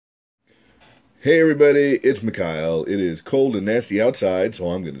Hey everybody, it's Mikhail. It is cold and nasty outside,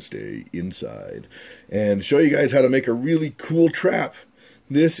 so I'm going to stay inside and show you guys how to make a really cool trap.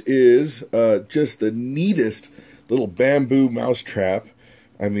 This is just the neatest little bamboo mouse trap.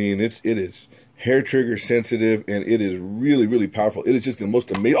 I mean, it is hair trigger sensitive, and it is really, really powerful. It is just the most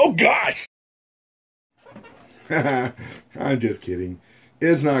amazing. Oh gosh! I'm just kidding.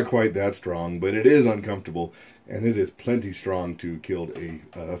 It's not quite that strong, but it is uncomfortable, and it is plenty strong to kill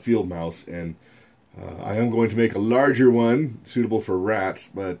a field mouse. And I am going to make a larger one suitable for rats,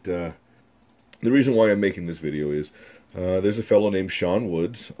 but the reason why I'm making this video is there's a fellow named Sean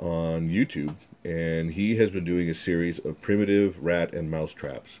Woods on YouTube, and he has been doing a series of primitive rat and mouse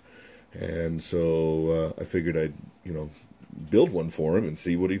traps. And so I figured I'd, build one for him and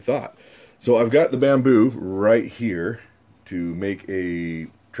see what he thought. So I've got the bamboo right here to make a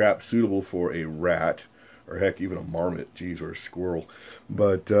trap suitable for a rat, or heck, even a marmot, geez, or a squirrel.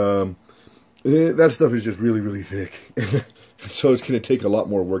 But that stuff is just really, really thick. So it's going to take a lot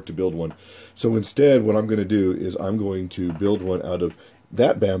more work to build one. So instead, what I'm going to do is I'm going to build one out of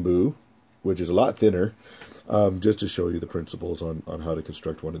that bamboo, which is a lot thinner, just to show you the principles on how to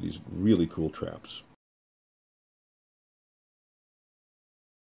construct one of these really cool traps.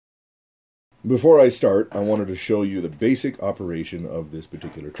 Before I start, I wanted to show you the basic operation of this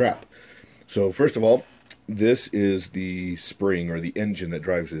particular trap. So first of all, this is the spring or the engine that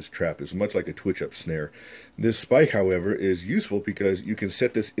drives this trap. It's much like a twitch-up snare. This spike, however, is useful because you can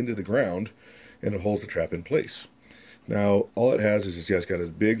set this into the ground and it holds the trap in place. Now, all it has is it's just got a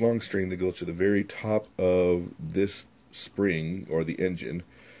big long string that goes to the very top of this spring or the engine,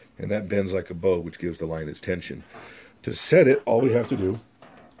 and that bends like a bow, which gives the line its tension. To set it, all we have to do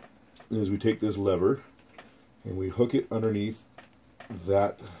is we take this lever and we hook it underneath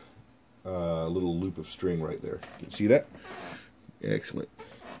that little loop of string right there. Can you see that? Excellent.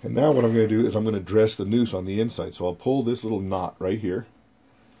 And now what I'm going to do is I'm going to dress the noose on the inside. So I'll pull this little knot right here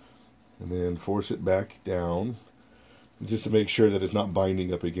and then force it back down just to make sure that it's not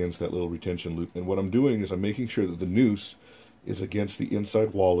binding up against that little retention loop. And what I'm doing is I'm making sure that the noose is against the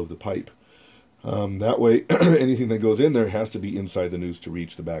inside wall of the pipe. That way, anything that goes in there has to be inside the noose to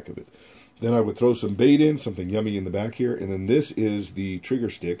reach the back of it. Then I would throw some bait in, something yummy in the back here, and then this is the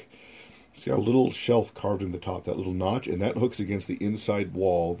trigger stick. It's got a little shelf carved in the top, that little notch, and that hooks against the inside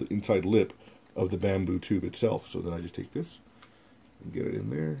wall, the inside lip of the bamboo tube itself. So then I just take this and get it in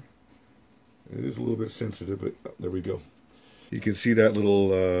there. It is a little bit sensitive, but there we go. You can see that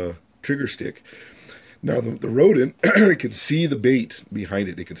little trigger stick. Now, the rodent can see the bait behind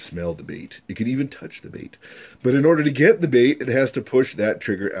it. It can smell the bait. It can even touch the bait. But in order to get the bait, it has to push that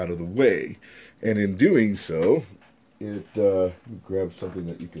trigger out of the way. And in doing so, it grabs something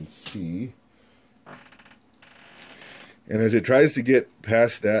that you can see. And as it tries to get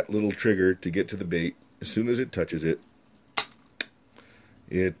past that little trigger to get to the bait, as soon as it touches it,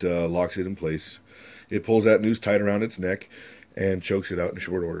 it locks it in place. It pulls that noose tight around its neck and chokes it out in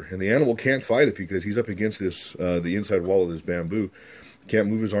short order. And the animal can't fight it because he's up against this the inside wall of this bamboo. Can't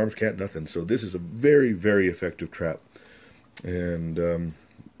move his arms, can't nothing. So this is a very, very effective trap. And,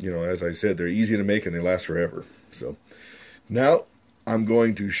 as I said, they're easy to make and they last forever. So now I'm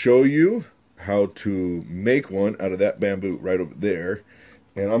going to show you how to make one out of that bamboo right over there.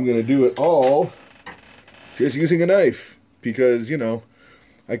 And I'm going to do it all just using a knife because,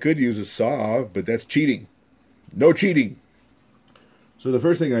 I could use a saw, but that's cheating. No cheating. So the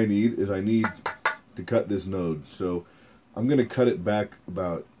first thing I need is I need to cut this node. So I'm going to cut it back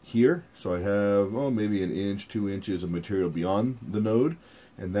about here. So I have, maybe 1 inch, 2 inches of material beyond the node.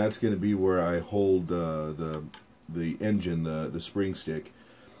 And that's going to be where I hold the engine, the spring stick.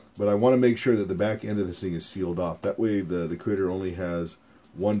 But I want to make sure that the back end of this thing is sealed off. That way the critter only has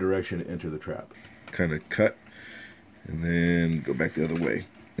one direction to enter the trap. Kind of cut and then go back the other way.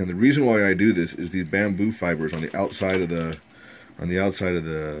 And the reason why I do this is these bamboo fibers on the outside of the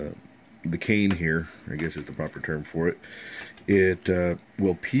cane here, I guess is the proper term for it, it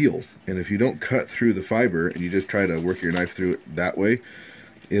will peel. And if you don't cut through the fiber and you just try to work your knife through it that way,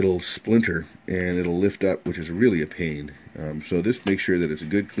 it'll splinter and it'll lift up, which is really a pain. So this makes sure that it's a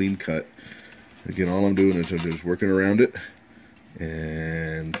good clean cut. Again, all I'm doing is I'm just working around it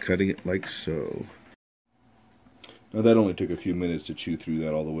and cutting it like so. Now that only took a few minutes to chew through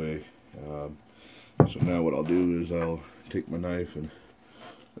that all the way. So now what I'll do is I'll take my knife and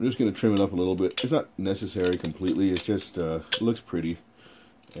I'm just going to trim it up a little bit. It's not necessary completely, it's just it looks pretty.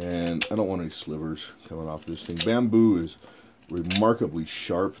 And I don't want any slivers coming off this thing. Bamboo is remarkably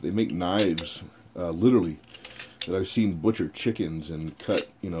sharp. They make knives, literally, that I've seen butcher chickens and cut,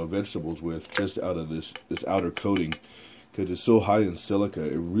 vegetables with just out of this outer coating. because it's so high in silica,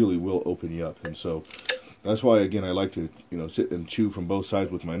 it really will open you up. And so that's why, again, I like to, you know, sit and chew from both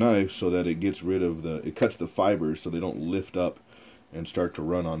sides with my knife so that it gets rid of it cuts the fibers so they don't lift up and start to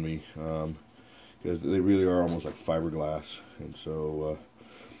run on me, because they really are almost like fiberglass. And so,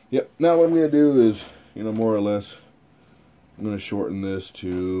 yep. Now what I'm going to do is, you know, more or less, I'm going to shorten this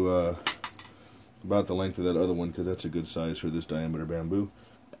to about the length of that other one, because that's a good size for this diameter bamboo.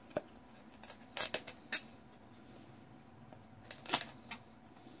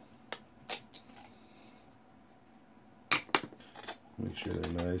 Make sure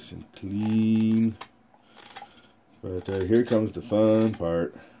they're nice and clean. But here comes the fun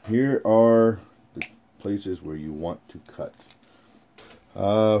part. Here are the places where you want to cut.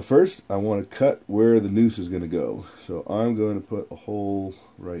 First, I want to cut where the noose is going to go. So I'm going to put a hole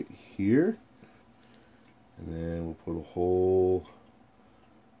right here. And then we'll put a hole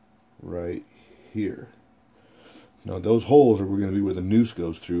right here. Now those holes are going to be where the noose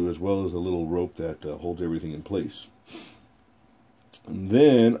goes through, as well as the little rope that holds everything in place. And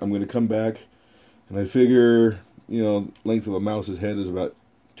then I'm going to come back, and I figure, you know, length of a mouse's head is about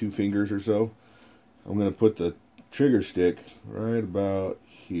 2 fingers or so. I'm going to put the trigger stick right about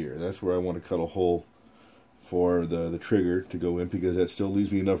here. That's where I want to cut a hole for the trigger to go in, because that still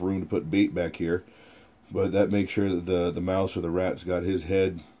leaves me enough room to put bait back here. But that makes sure that the mouse or the rat's got his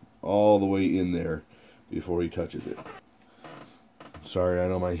head all the way in there before he touches it. Sorry, I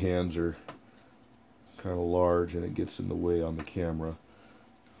know my hands are kind of large and it gets in the way on the camera.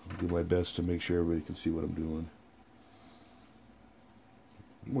 I'll do my best to make sure everybody can see what I'm doing.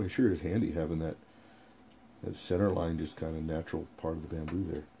 Boy, it sure is handy having that center line just kind of natural part of the bamboo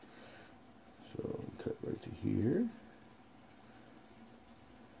there. So cut right to here.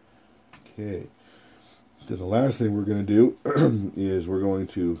 Okay. Then the last thing we're going to do is we're going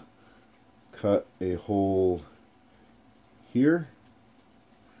to cut a hole here,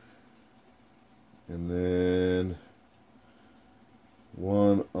 and then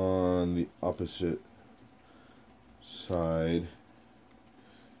one on the opposite side,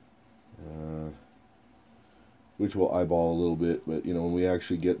 which we'll eyeball a little bit, but you know, when we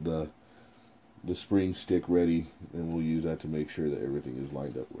actually get the spring stick ready, then we'll use that to make sure that everything is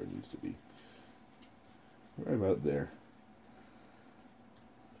lined up where it needs to be. Right about there.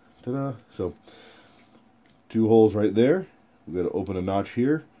 Ta-da! So 2 holes right there. We've got to open a notch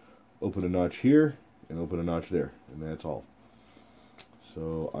here, open a notch here, and open a notch there, and that's all.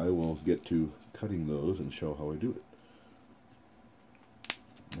 So I will get to cutting those and show how I do it.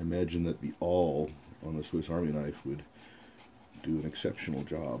 I imagine that the awl on a Swiss Army knife would do an exceptional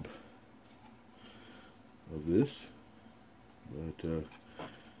job of this. But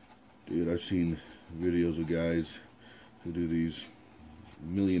dude, I've seen videos of guys who do these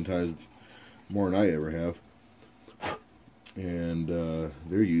a million times more than I ever have, and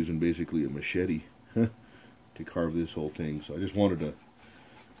they're using basically a machete to carve this whole thing. So I just wanted to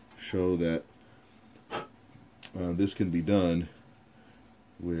show that this can be done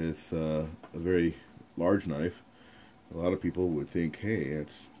with a very large knife. A lot of people would think, hey,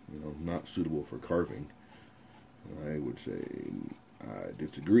 it's, you know, not suitable for carving. I would say I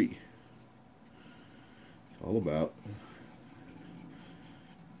disagree. It's all about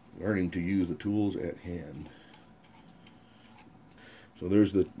learning to use the tools at hand. So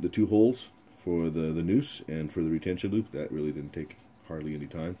there's the 2 holes for the noose and for the retention loop. That really didn't take hardly any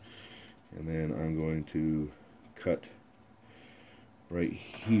time. And then I'm going to cut right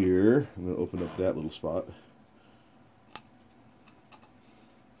here. I'm going to open up that little spot.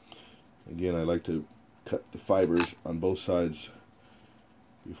 Again, I like to cut the fibers on both sides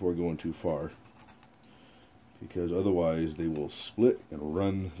before going too far, because otherwise they will split and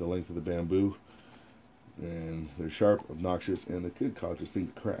run the length of the bamboo, and they're sharp, obnoxious, and it could cause this thing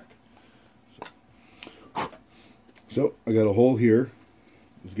to crack. So I got a hole here.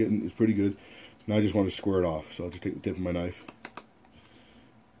 It's pretty good. Now I just want to square it off. So I'll just take the tip of my knife,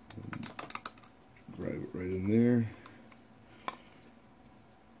 and drive it right in there.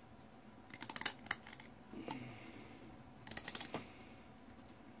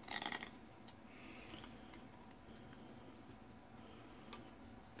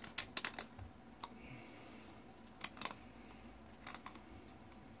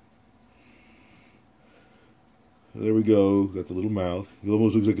 There we go. Got the little mouth. He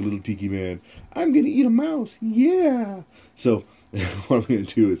almost looks like a little tiki man. I'm going to eat a mouse. Yeah. So what I'm going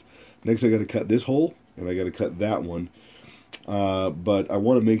to do is, next I got to cut this hole, and I got to cut that one. But I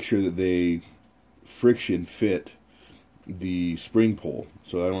want to make sure that they friction fit the spring pole,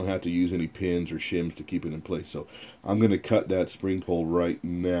 so I don't have to use any pins or shims to keep it in place. So I'm going to cut that spring pole right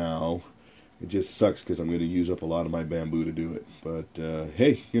now, It just sucks because I'm going to use up a lot of my bamboo to do it. But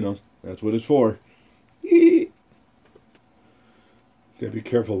hey, you know, that's what it's for. Gotta be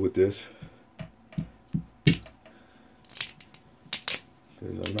careful with this.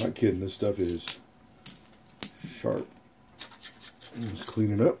 I'm not kidding, this stuff is sharp. Let's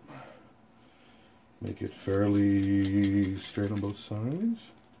clean it up. Make it fairly straight on both sides.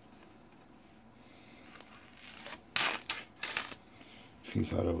 He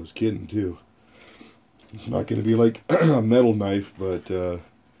thought I was kidding too. It's not going to be like a metal knife, but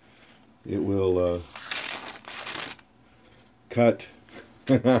it will cut.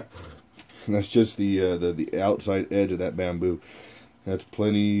 That's just the outside edge of that bamboo. That's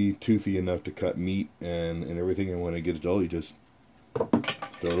plenty toothy enough to cut meat and everything, and when it gets dull, you just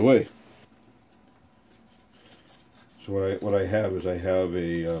throw it away. So what I have is I have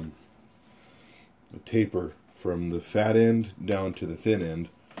a taper from the fat end down to the thin end,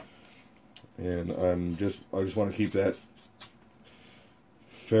 and I just want to keep that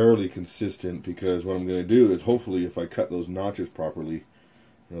fairly consistent, because what I'm going to do is, hopefully, if I cut those notches properly,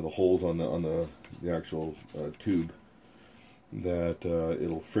 you know, the holes on the actual tube, that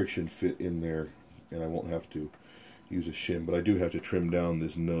it'll friction fit in there, and I won't have to use a shim. But I do have to trim down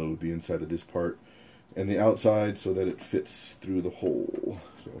this node, the inside of this part, and the outside, so that it fits through the hole.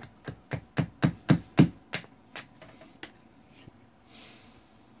 So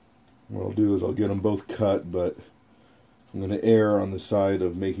what I'll do is I'll get them both cut, but I'm going to err on the side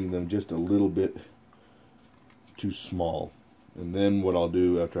of making them just a little bit too small. And then what I'll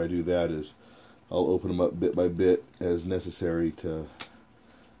do after I do that is I'll open them up bit by bit as necessary to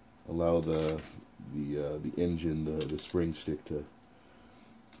allow the engine, the spring stick to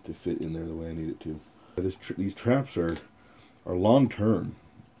fit in there the way I need it to. These traps are long term,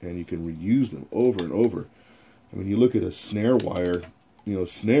 and you can reuse them over and over. I mean, you look at a snare wire, you know,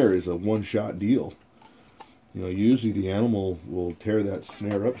 snare is a one-shot deal. You know, usually the animal will tear that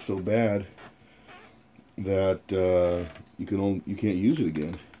snare up so bad that you can't use it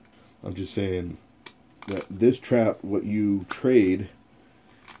again. I'm just saying that this trap, what you trade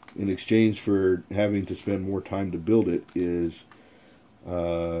in exchange for having to spend more time to build it, is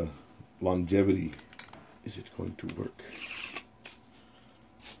longevity. Is it going to work?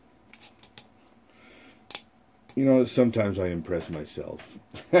 You know, sometimes I impress myself.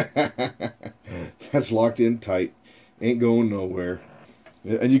 That's locked in tight, ain't going nowhere.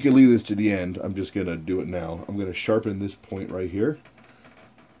 And you can leave this to the end. I'm just going to do it now. I'm going to sharpen this point right here,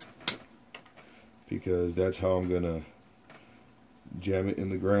 because that's how I'm going to jam it in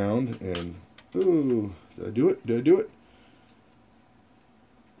the ground. And, ooh, did I do it? Did I do it?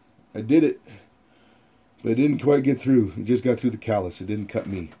 I did it. But it didn't quite get through. It just got through the callus. It didn't cut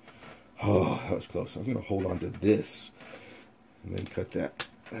me. Oh, that was close. I'm going to hold on to this and then cut that.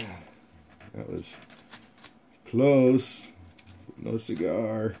 That was close. No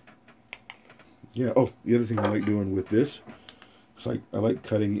cigar. Yeah, oh, the other thing I like doing with this, it's like I like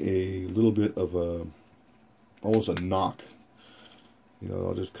cutting a little bit of almost a knock. You know,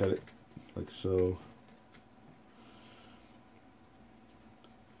 I'll just cut it like so.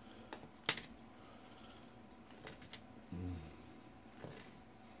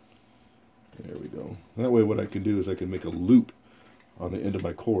 There we go. That way what I can do is I can make a loop on the end of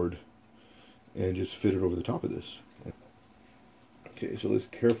my cord and just fit it over the top of this. Okay, so let's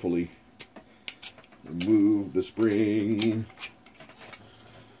carefully remove the spring.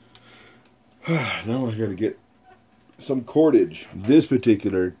 Now I gotta get some cordage. This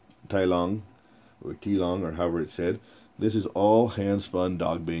particular Tilong, or however it's said, this is all hand-spun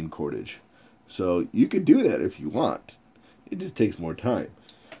dogbane cordage. So you could do that if you want. It just takes more time.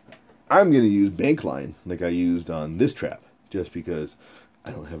 I'm going to use bank line like I used on this trap, just because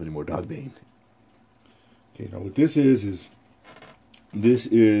I don't have any more dogbane. Okay, now what this is this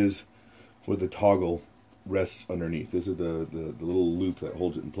is where the toggle rests underneath. This is the little loop that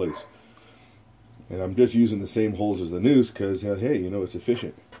holds it in place. And I'm just using the same holes as the noose because, hey, you know, it's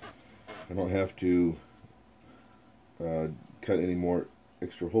efficient. I don't have to cut any more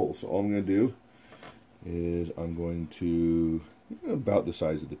extra holes. So all I'm going to do is I'm going to, about the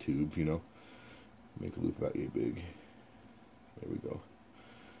size of the tube, you know, make a loop about yay big. There we go.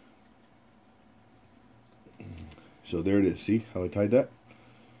 So there it is. See how I tied that?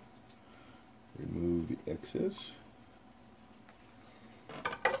 Remove the excess.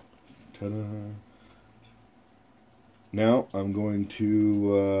 Ta-da. Now I'm going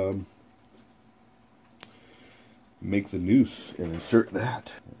to make the noose and insert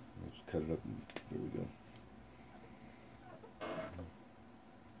that. Let's cut it up. There we go.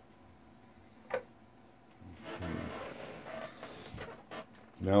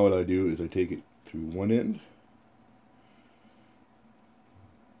 Now what I do is I take it to one end,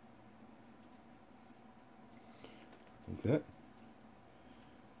 like that,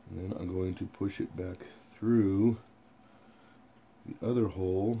 and then I'm going to push it back through the other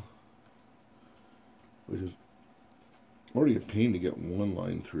hole, which is already a pain to get one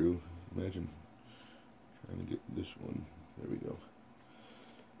line through. Imagine trying to get this one. There we go.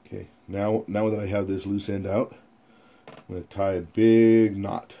 Okay, now that I have this loose end out, I'm going to tie a big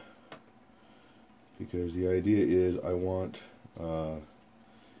knot, because the idea is I want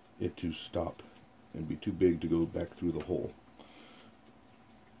it to stop and be too big to go back through the hole.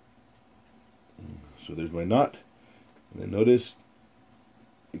 So there's my knot, and then notice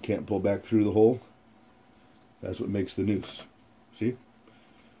it can't pull back through the hole. That's what makes the noose. See?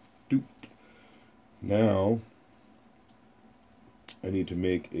 Doop. Now I need to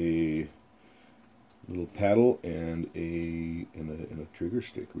make a little paddle and a trigger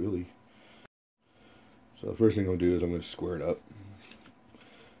stick, really. So the first thing I'm going to do is I'm going to square it up.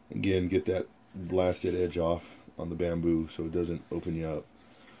 Again, get that blasted edge off on the bamboo so it doesn't open you up.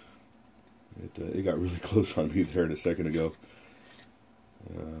 It got really close on me there a second ago.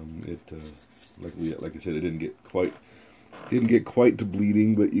 Luckily, like I said, it didn't get quite to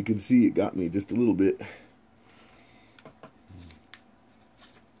bleeding, but you can see it got me just a little bit.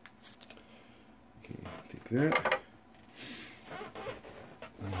 Okay, take that.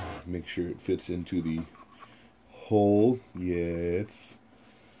 Make sure it fits into the hole. Yes.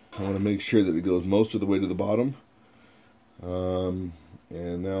 I want to make sure that it goes most of the way to the bottom.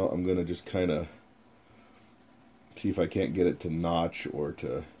 And now I'm going to just kind of see if I can't get it to notch or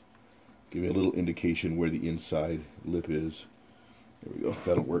to give me a little indication where the inside lip is. There we go.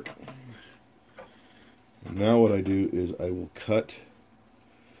 That'll work. And now what I do is I will cut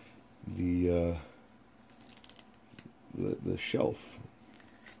the shelf.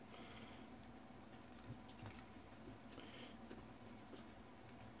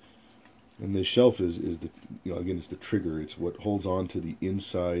 And the shelf is the, again, it's the trigger. It's what holds on to the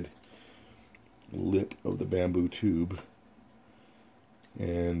inside lip of the bamboo tube.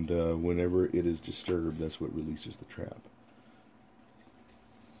 And whenever it is disturbed, that's what releases the trap.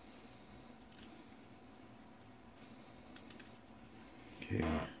 Okay.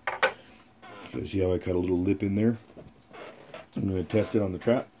 So see how I cut a little lip in there? I'm going to test it on the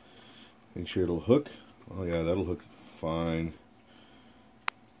trap. Make sure it'll hook. Oh yeah, that'll hook fine.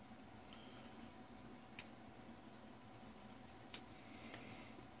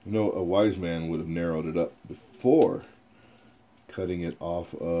 A wise man would have narrowed it up before cutting it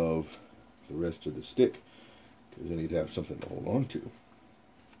off of the rest of the stick, because then he'd have something to hold on to.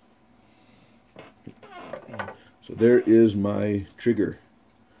 So there is my trigger.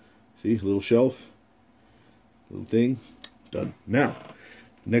 See, little shelf, little thing, done. Now,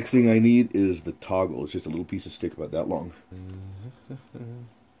 next thing I need is the toggle. It's just a little piece of stick about that long.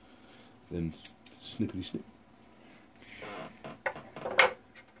 Then snippity snip.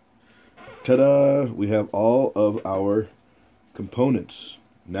 Ta-da! We have all of our components.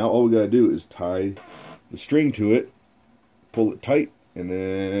 Now all we gotta do is tie the string to it, pull it tight, and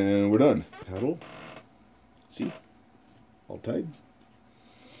then we're done. Paddle. See? All tied.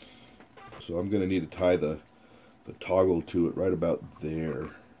 So I'm gonna need to tie the toggle to it right about there.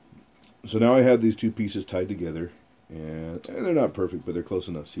 So now I have these two pieces tied together, and they're not perfect, but they're close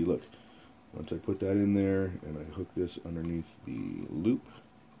enough. See, look. Once I put that in there and I hook this underneath the loop,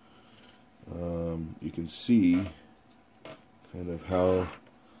 you can see kind of how,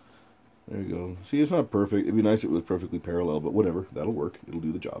 there you go. See, it's not perfect. It'd be nice if it was perfectly parallel, but whatever, that'll work. It'll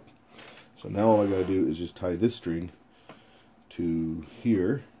do the job. So now all I gotta do is just tie this string to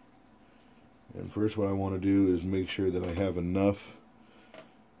here. And first what I want to do is make sure that I have enough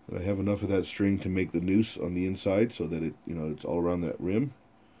of that string to make the noose on the inside, so that it, it's all around that rim.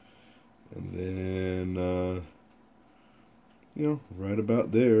 And then right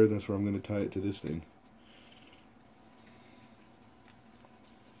about there, that's where I'm going to tie it to this thing.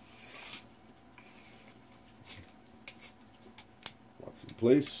 Locks in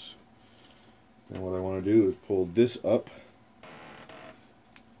place. And what I want to do is pull this up,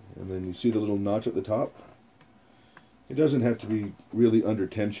 and then you see the little notch at the top. It doesn't have to be really under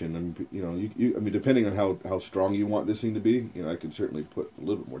tension. I mean, depending on how strong you want this thing to be, I can certainly put a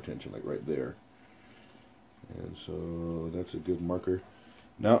little bit more tension, like right there. And so that's a good marker.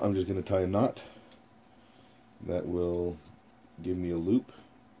 Now I'm just going to tie a knot that will give me a loop,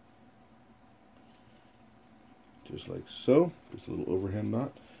 just like so. Just a little overhand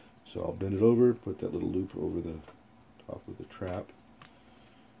knot. So I'll bend it over, put that little loop over the top of the trap.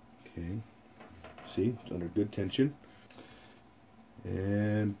 Okay, see, it's under good tension.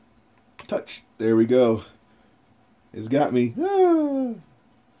 And touch. There we go. It's got me. Ah.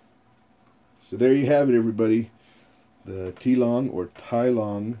 So there you have it, everybody. The Tilong or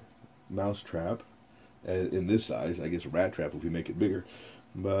Tilong mouse trap. In this size, I guess a rat trap if we make it bigger.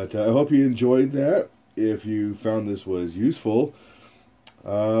 But I hope you enjoyed that. If you found this was useful,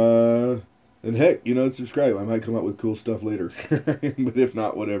 then heck, subscribe. I might come up with cool stuff later. But if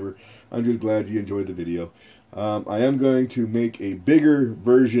not, whatever. I'm just glad you enjoyed the video. I am going to make a bigger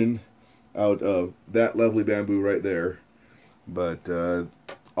version out of that lovely bamboo right there. But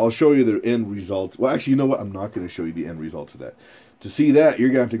I'll show you the end result. Well, actually, you know what? I'm not going to show you the end results of that. To see that, you're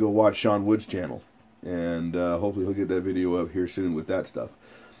going to have to go watch Sean Wood's channel. And hopefully he'll get that video up here soon with that stuff.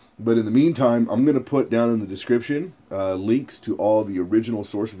 But in the meantime, I'm going to put down in the description links to all the original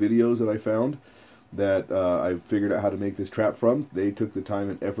source videos that I found that I figured out how to make this trap from. They took the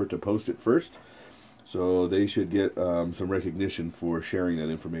time and effort to post it first. So they should get some recognition for sharing that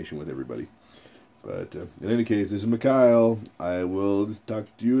information with everybody. But in any case, this is Mikhail. I will talk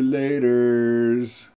to you later.